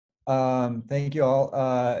Thank you all.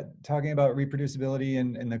 Talking about reproducibility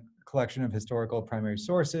in the collection of historical primary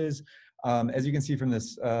sources. As you can see from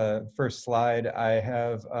this first slide, I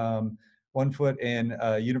have 1 foot in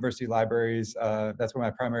university libraries. That's where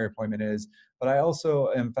my primary appointment is. But I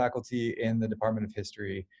also am faculty in the Department of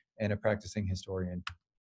History and a practicing historian.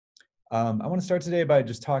 I want to start today by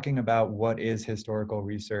just talking about what is historical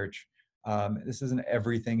research. This isn't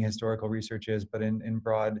everything historical research is, but in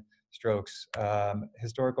broad strokes,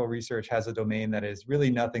 historical research has a domain that is really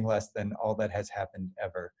nothing less than all that has happened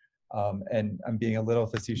ever. And I'm being a little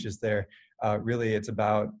facetious there. Really, it's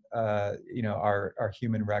about our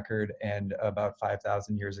human record and about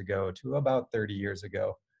 5,000 years ago to about 30 years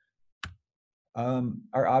ago.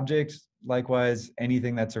 Our objects, likewise,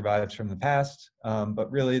 anything that survives from the past, but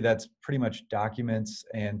really that's pretty much documents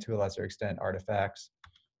and to a lesser extent artifacts.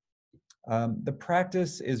 The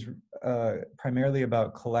practice is primarily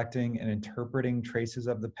about collecting and interpreting traces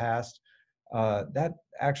of the past. That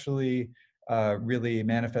actually really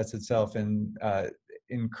manifests itself in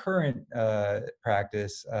current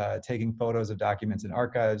practice, taking photos of documents in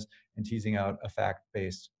archives and teasing out a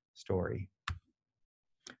fact-based story.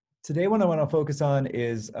 Today, what I want to focus on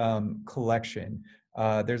is collection.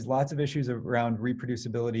 There's lots of issues around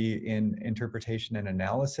reproducibility in interpretation and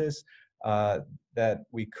analysis that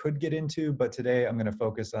we could get into, but today I'm going to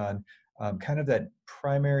focus on kind of that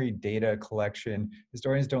primary data collection.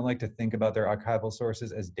 Historians don't like to think about their archival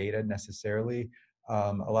sources as data necessarily.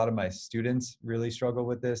 A lot of my students really struggle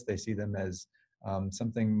with this. They see them as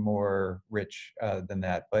something more rich than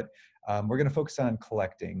that. But we're going to focus on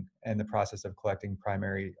collecting and the process of collecting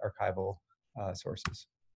primary archival sources.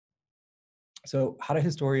 So how do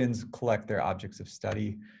historians collect their objects of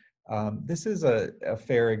study? This is a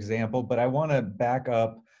fair example, but I want to back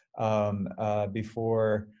up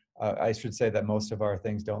before I should say that most of our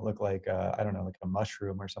things don't look like, I don't know, like a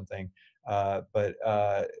mushroom or something. But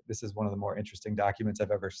this is one of the more interesting documents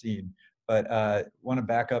I've ever seen. But want to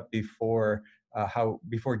back up before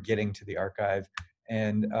getting to the archive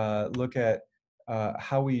and look at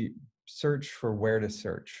how we search for where to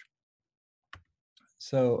search.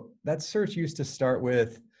 So that search used to start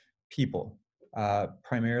with people.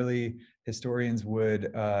 Primarily, historians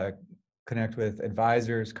would connect with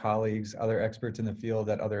advisors, colleagues, other experts in the field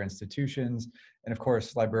at other institutions, and of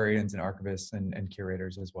course, librarians and archivists and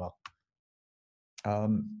curators as well.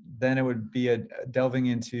 Then it would be delving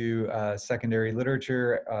into secondary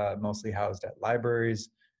literature, mostly housed at libraries,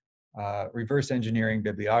 reverse engineering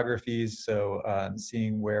bibliographies, so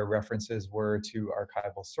seeing where references were to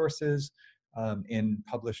archival sources in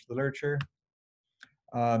published literature.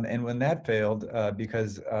 And when that failed,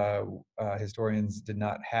 because historians did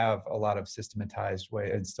not have a lot of systematized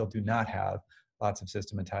ways, and still do not have lots of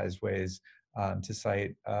systematized ways to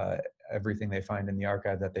cite everything they find in the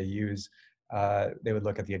archive that they use, they would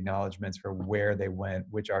look at the acknowledgments for where they went,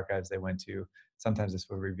 which archives they went to. Sometimes this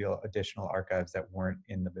would reveal additional archives that weren't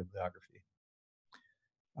in the bibliography.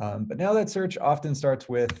 But now that search often starts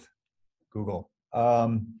with Google.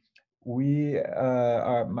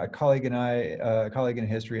 My colleague and I, colleague in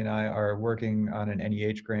history and I are working on an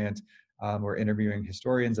NEH grant. We're interviewing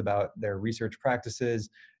historians about their research practices,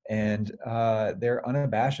 and they're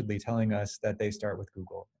unabashedly telling us that they start with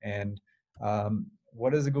Google. And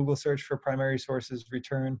what does a Google search for primary sources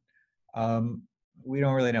return? We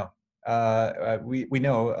don't really know. We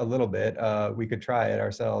know a little bit. We could try it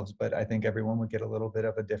ourselves, but I think everyone would get a little bit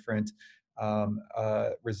of a different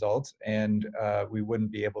results, and we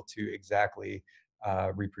wouldn't be able to exactly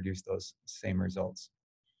reproduce those same results.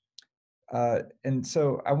 And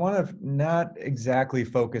so I want to not exactly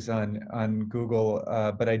focus on Google,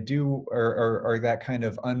 but I do, or that kind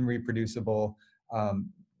of unreproducible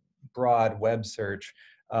broad web search.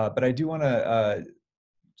 But I do want to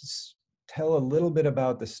tell a little bit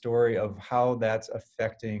about the story of how that's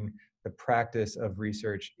affecting the practice of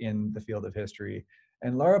research in the field of history.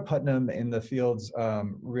 And Lara Putnam, in the field's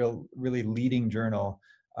really leading journal,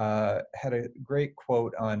 had a great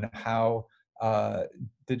quote on how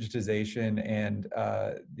digitization and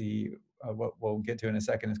what we'll get to in a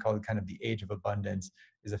second is called kind of the age of abundance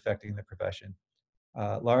is affecting the profession.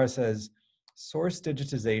 Lara says, "Source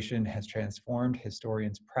digitization has transformed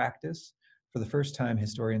historians' practice. For the first time,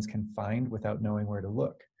 historians can find without knowing where to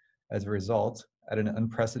look. As a result, at an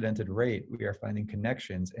unprecedented rate, we are finding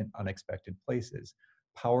connections in unexpected places,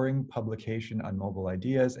 powering publication on mobile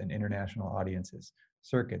ideas and international audiences,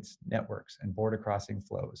 circuits, networks, and border-crossing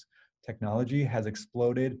flows. Technology has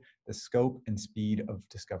exploded the scope and speed of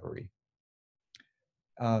discovery."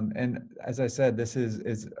 And as I said, this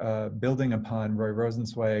is building upon Roy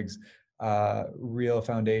Rosenzweig's real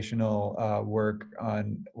foundational work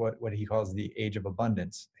on what he calls the age of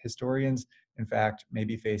abundance. Historians, in fact, may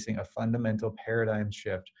be facing a fundamental paradigm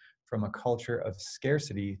shift from a culture of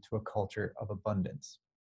scarcity to a culture of abundance.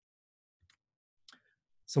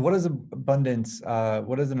 So what is abundance?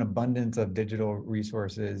 What is an abundance of digital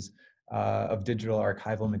resources, of digital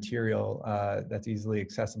archival material that's easily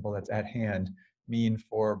accessible, that's at hand, mean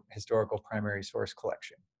for historical primary source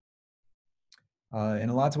collection? In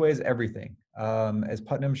lots of ways, everything. As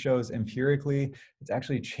Putnam shows empirically, it's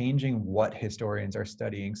actually changing what historians are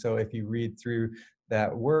studying. So if you read through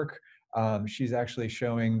that work, she's actually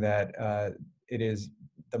showing that it is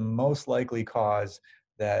the most likely cause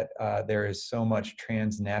that there is so much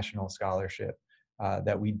transnational scholarship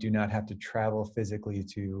that we do not have to travel physically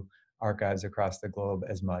to archives across the globe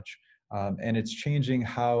as much. And it's changing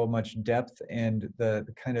how much depth and the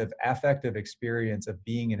kind of affective experience of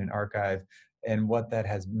being in an archive and what that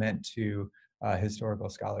has meant to historical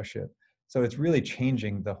scholarship. So it's really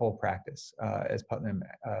changing the whole practice, as Putnam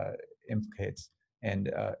implicates,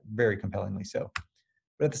 and very compellingly so.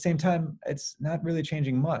 But at the same time, it's not really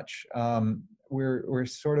changing much. We're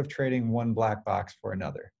sort of trading one black box for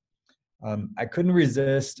another. I couldn't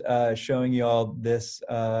resist showing you all this.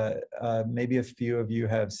 Maybe a few of you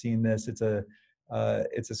have seen this. It's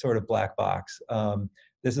a sort of black box.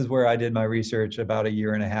 This is where I did my research about a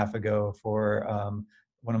year and a half ago for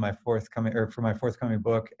one of my forthcoming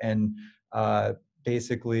book, and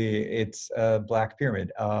basically it's a black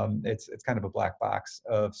pyramid. It's kind of a black box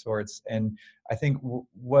of sorts, and I think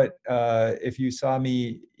what if you saw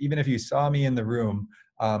me, even if you saw me in the room,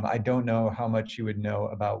 I don't know how much you would know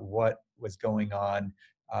about what was going on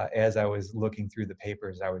as I was looking through the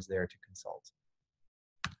papers I was there to consult.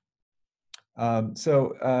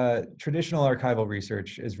 Traditional archival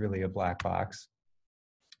research is really a black box.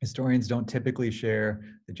 Historians don't typically share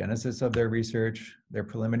the genesis of their research, their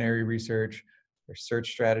preliminary research, their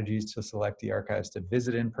search strategies to select the archives to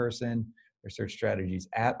visit in person, their search strategies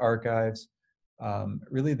at archives,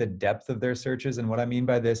 really the depth of their searches. And what I mean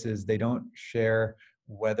by this is they don't share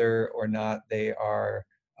whether or not they are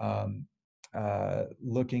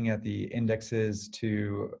looking at the indexes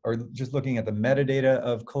or just looking at the metadata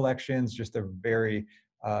of collections, just the very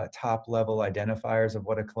top level identifiers of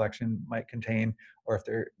what a collection might contain, or if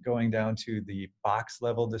they're going down to the box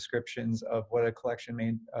level descriptions of what a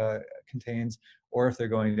collection contains, or if they're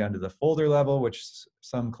going down to the folder level, which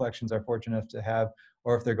some collections are fortunate enough to have,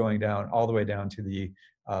 or if they're going down all the way down to the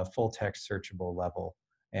full text searchable level,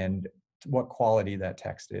 and what quality that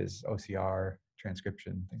text is, OCR,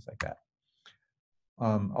 transcription, things like that.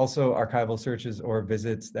 Also, archival searches or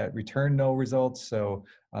visits that return no results, so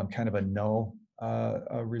kind of a null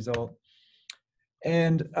result,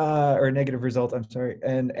 and or a negative result, I'm sorry,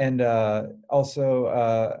 and also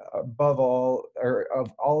above all, or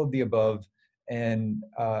of all of the above, and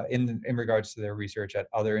in regards to their research at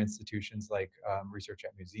other institutions like research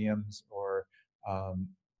at museums or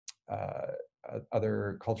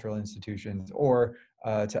other cultural institutions, or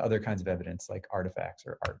to other kinds of evidence like artifacts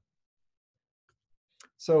or art.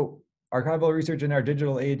 So archival research in our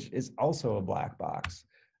digital age is also a black box.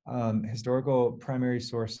 Historical primary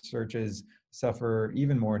source searches suffer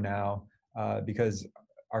even more now because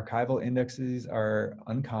archival indexes are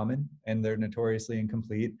uncommon and they're notoriously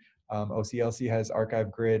incomplete. OCLC has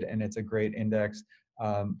Archive Grid and it's a great index,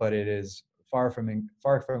 but it is far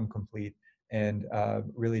from complete and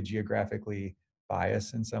really geographically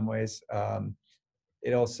biased in some ways.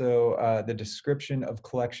 It also, the description of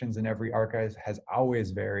collections in every archive has always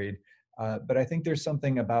varied, but I think there's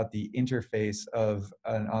something about the interface of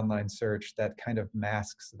an online search that kind of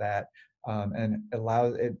masks that and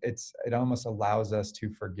it almost allows us to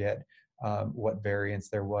forget what variance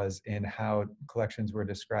there was in how collections were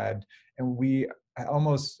described. And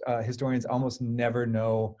historians almost never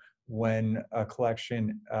know when a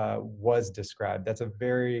collection was described. That's a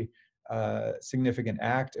very significant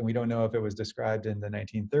act, and we don't know if it was described in the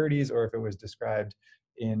 1930s or if it was described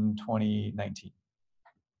in 2019.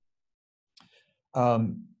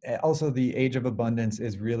 Also, the age of abundance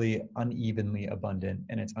is really unevenly abundant,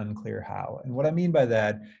 and it's unclear how. And what I mean by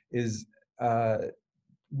that is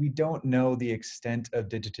we don't know the extent of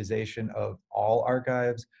digitization of all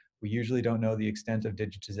archives. We usually don't know the extent of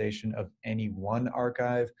digitization of any one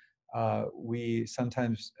archive. We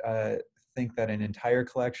sometimes think that an entire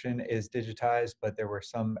collection is digitized, but there were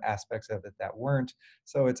some aspects of it that weren't.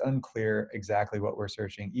 So it's unclear exactly what we're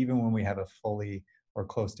searching, even when we have a fully or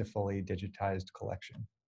close to fully digitized collection.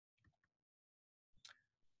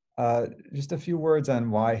 Just a few words on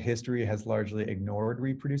why history has largely ignored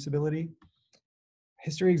reproducibility.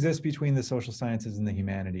 History exists between the social sciences and the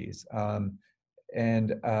humanities. I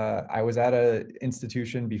was at an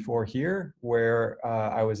institution before here where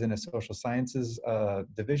I was in a social sciences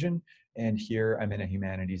division, and here I'm in a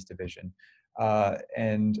humanities division.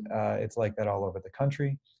 It's like that all over the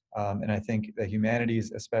country. And I think the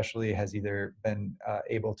humanities especially has either been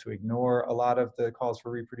able to ignore a lot of the calls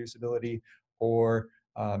for reproducibility or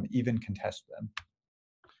even contest them.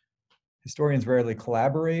 Historians rarely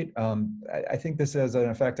collaborate. I think this has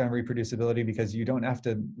an effect on reproducibility because you don't have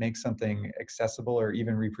to make something accessible or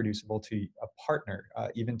even reproducible to a partner,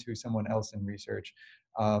 even to someone else in research.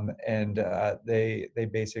 They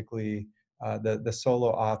basically, the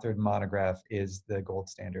solo authored monograph is the gold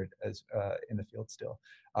standard as in the field still.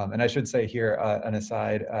 And I should say here, an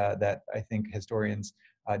aside, that I think historians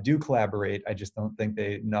do collaborate. I just don't think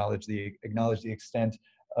they acknowledge the extent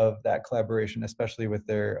of that collaboration, especially with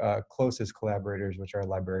their closest collaborators, which are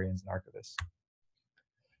librarians and archivists.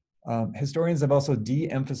 Historians have also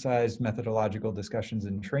de-emphasized methodological discussions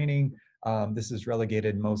and training. This is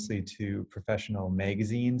relegated mostly to professional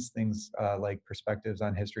magazines, things like Perspectives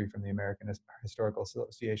on History from the American Historical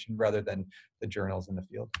Association, rather than the journals in the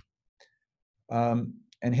field.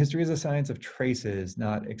 And history is a science of traces,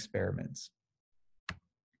 not experiments.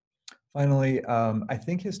 Finally, I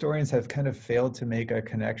think historians have kind of failed to make a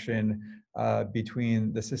connection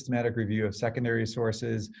between the systematic review of secondary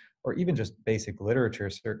sources or even just basic literature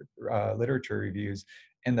reviews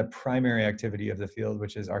and the primary activity of the field,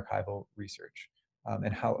 which is archival research,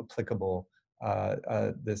 and how applicable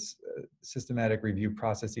this systematic review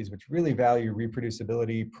processes, which really value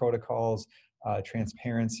reproducibility, protocols,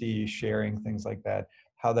 transparency, sharing, things like that,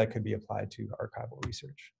 how that could be applied to archival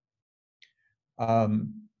research.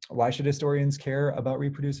 Why should historians care about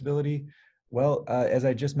reproducibility? Well, as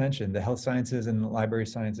I just mentioned, the health sciences and the library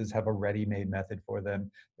sciences have a ready-made method for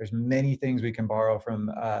them. There's many things we can borrow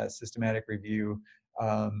from systematic review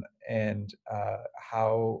and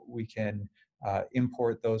how we can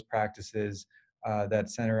import those practices that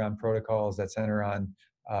center on protocols, that center on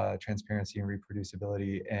transparency and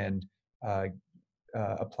reproducibility, and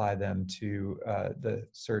apply them to the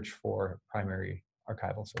search for primary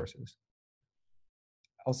archival sources.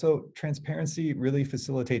 Also, transparency really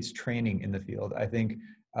facilitates training in the field. I think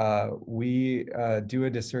we do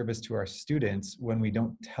a disservice to our students when we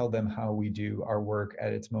don't tell them how we do our work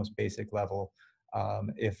at its most basic level.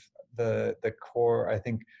 If the core, I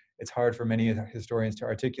think it's hard for many historians to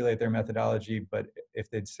articulate their methodology, but if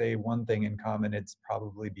they'd say one thing in common, it's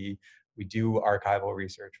probably be, we do archival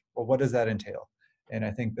research. Well, what does that entail? And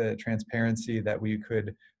I think the transparency that we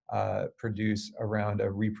could produce around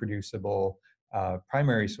a reproducible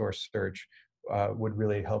primary source search would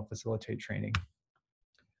really help facilitate training.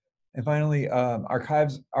 And finally,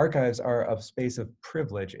 archives are a space of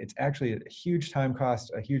privilege. It's actually a huge time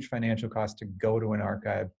cost, a huge financial cost to go to an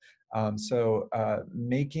archive.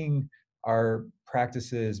 Making our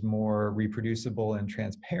practices more reproducible and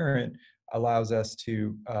transparent allows us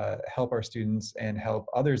to help our students and help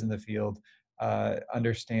others in the field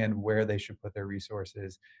understand where they should put their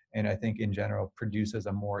resources, and I think in general produces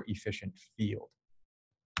a more efficient field.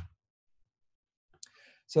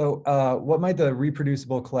 So what might the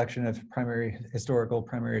reproducible collection of historical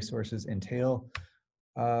primary sources entail?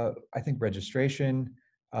 I think registration,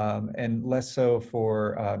 and less so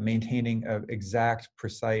for maintaining an exact,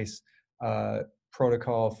 precise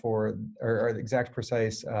protocol for, or exact,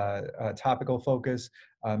 precise topical focus.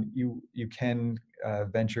 You can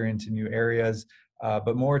venture into new areas,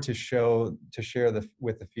 but more to share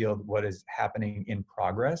with the field what is happening in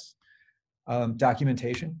progress.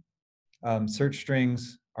 Documentation, search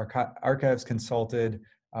strings, archives consulted,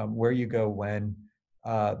 where you go when,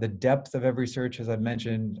 the depth of every search, as I've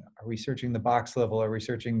mentioned. Are we searching the box level? Are we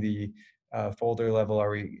searching the folder level?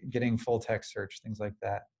 Are we getting full text search? Things like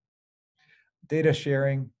that. Data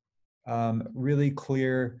sharing, really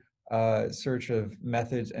clear search of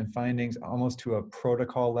methods and findings almost to a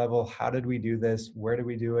protocol level. How did we do this? Where did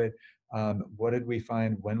we do it? What did we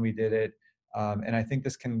find when we did it? And I think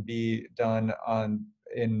this can be done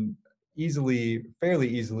fairly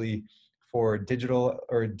easily for digital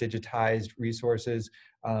or digitized resources,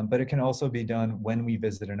 but it can also be done when we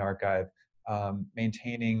visit an archive,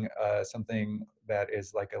 maintaining something that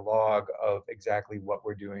is like a log of exactly what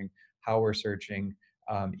we're doing, how we're searching.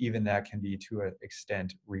 Even that can be to an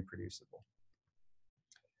extent reproducible.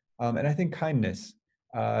 And I think kindness.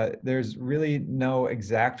 There's really no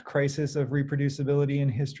exact crisis of reproducibility in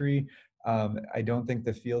history. I don't think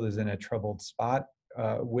the field is in a troubled spot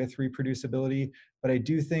with reproducibility, but I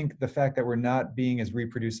do think the fact that we're not being as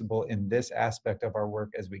reproducible in this aspect of our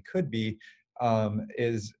work as we could be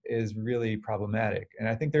is really problematic. And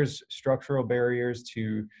I think there's structural barriers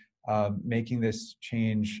to making this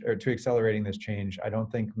change, or to accelerating this change. I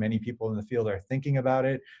don't think many people in the field are thinking about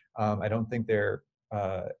it. I don't think they're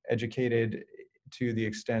educated to the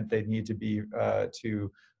extent they need to be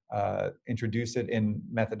to introduce it in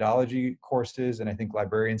methodology courses, and I think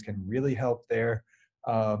librarians can really help there.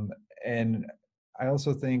 And I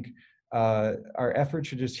also think our effort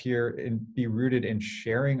should just here be rooted in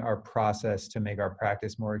sharing our process to make our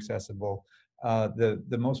practice more accessible.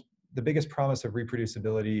 The biggest promise of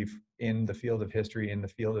reproducibility in the field of history, in the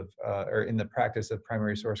field of or in the practice of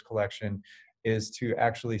primary source collection, is to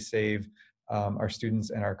actually save our students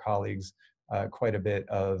and our colleagues quite a bit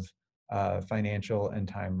of financial and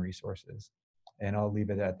time resources. And I'll leave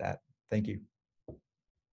it at that. Thank you.